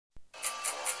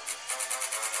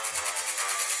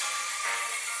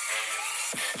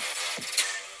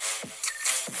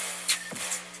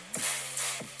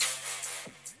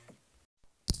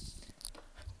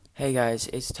Hey guys,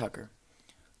 it's Tucker.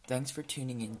 Thanks for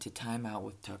tuning in to Time Out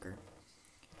with Tucker,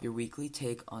 your weekly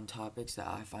take on topics that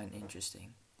I find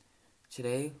interesting.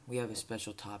 Today, we have a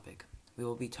special topic. We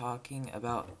will be talking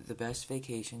about the best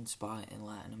vacation spot in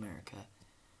Latin America.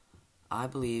 I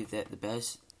believe that the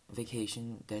best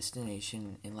vacation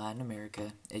destination in Latin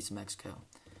America is Mexico.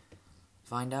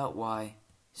 Find out why,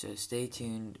 so stay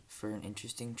tuned for an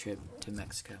interesting trip to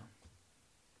Mexico.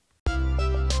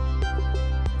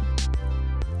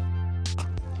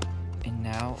 And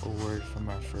now a word from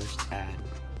our first ad.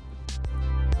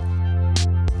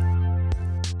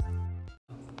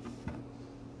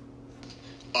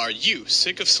 Are you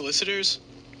sick of solicitors?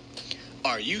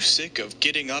 Are you sick of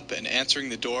getting up and answering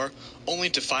the door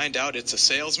only to find out it's a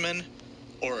salesman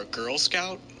or a Girl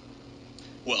Scout?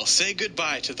 Well, say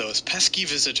goodbye to those pesky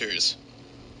visitors.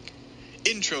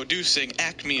 Introducing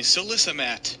Acme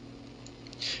Solicimat.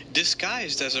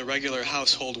 Disguised as a regular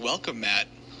household welcome mat,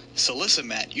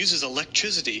 Solicimat uses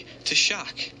electricity to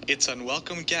shock its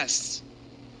unwelcome guests.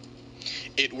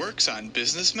 It works on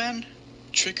businessmen,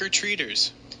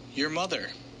 trick-or-treaters, your mother,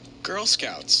 Girl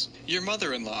Scouts, your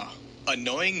mother-in-law,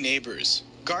 annoying neighbors,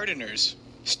 gardeners,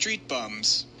 street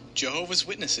bums, Jehovah's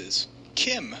Witnesses,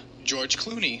 Kim, George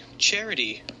Clooney,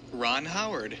 Charity, Ron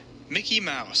Howard, Mickey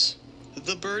Mouse,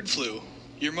 the bird flu,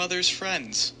 your mother's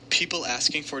friends, people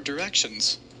asking for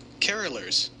directions,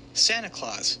 carolers, Santa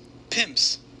Claus,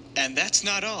 pimps. And that's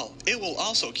not all. It will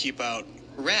also keep out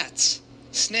rats,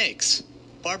 snakes,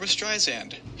 Barbra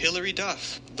Streisand, Hilary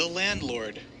Duff, the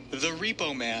landlord, the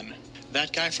repo man,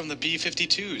 that guy from the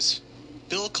B-52s,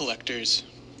 bill collectors,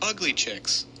 ugly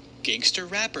chicks, gangster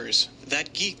rappers,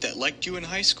 that geek that liked you in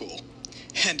high school.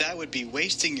 And I would be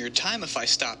wasting your time if I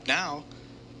stopped now.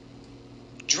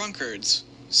 Drunkards,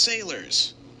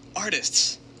 sailors,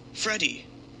 artists, Freddy,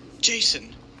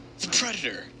 Jason, the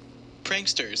Predator,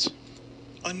 pranksters,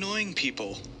 annoying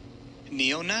people,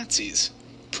 neo-Nazis,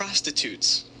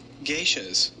 prostitutes,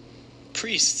 geishas,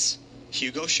 priests,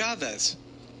 Hugo Chavez,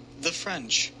 the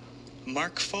French,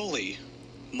 Mark Foley,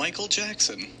 Michael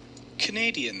Jackson,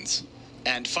 Canadians,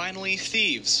 and finally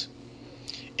thieves.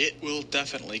 It will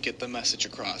definitely get the message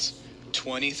across.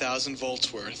 20,000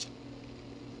 volts worth.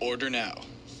 Order now.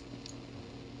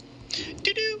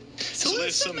 Doo-doo!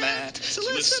 Solicimat,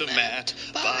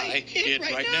 buy it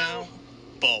right now.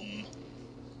 Bum.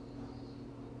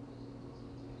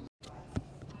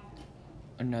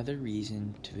 Another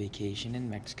reason to vacation in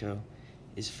Mexico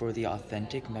is for the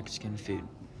authentic Mexican food.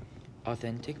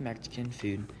 Authentic Mexican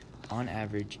food, on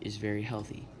average, is very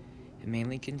healthy. It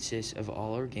mainly consists of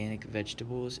all organic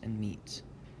vegetables and meats.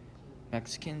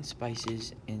 Mexican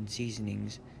spices and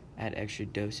seasonings add extra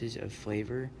doses of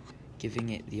flavor, giving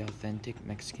it the authentic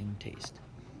Mexican taste.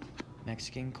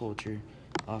 Mexican culture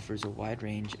offers a wide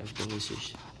range of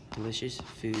delicious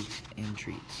foods and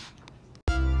treats.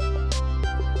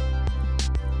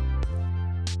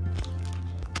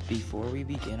 Before we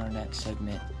begin our next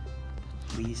segment,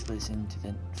 please listen to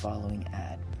the following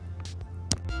ad.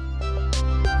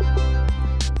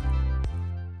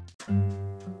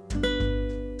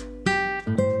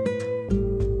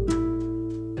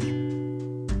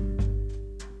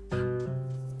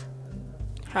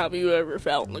 Have you ever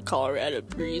felt the Colorado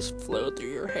breeze flow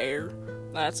through your hair?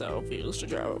 That's how it feels to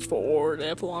drive a Ford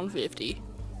F-150.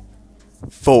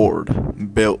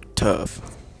 Ford, built tough.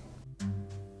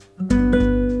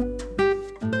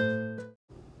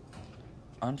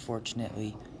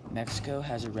 Unfortunately, Mexico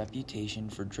has a reputation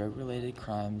for drug-related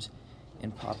crimes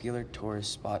in popular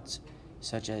tourist spots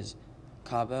such as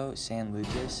Cabo San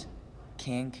Lucas,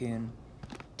 Cancun,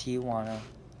 Tijuana,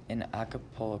 and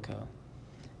Acapulco,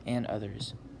 and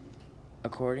others.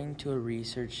 According to a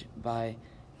research by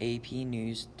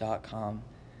APnews.com,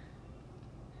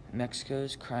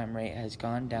 Mexico's crime rate has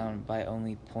gone down by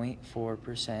only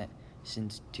 0.4%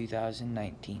 since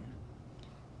 2019,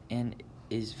 and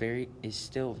is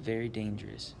still very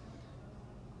dangerous.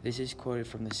 This is quoted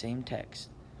from the same text.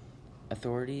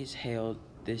 Authorities hailed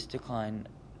this decline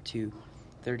to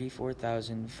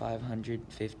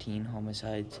 34,515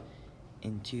 homicides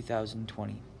in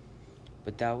 2020,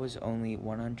 but that was only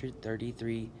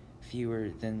 133 fewer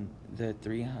than the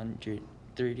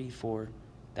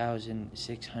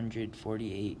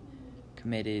 334,648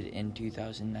 committed in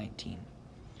 2019.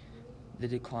 The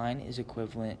decline is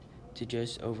equivalent to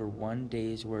just over 1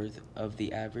 day's worth of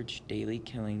the average daily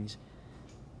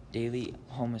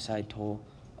homicide toll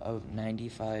of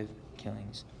 95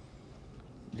 killings.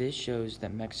 This shows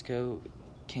that Mexico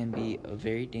can be a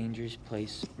very dangerous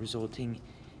place, resulting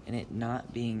in it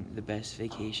not being the best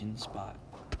vacation spot.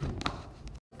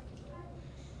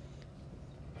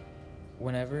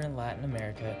 Whenever in Latin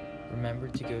America, remember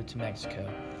to go to Mexico.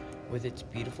 With its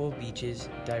beautiful beaches,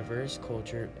 diverse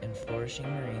culture, and flourishing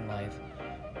marine life,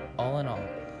 all in all,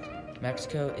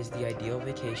 Mexico is the ideal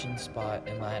vacation spot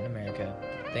in Latin America.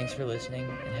 Thanks for listening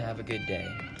and have a good day.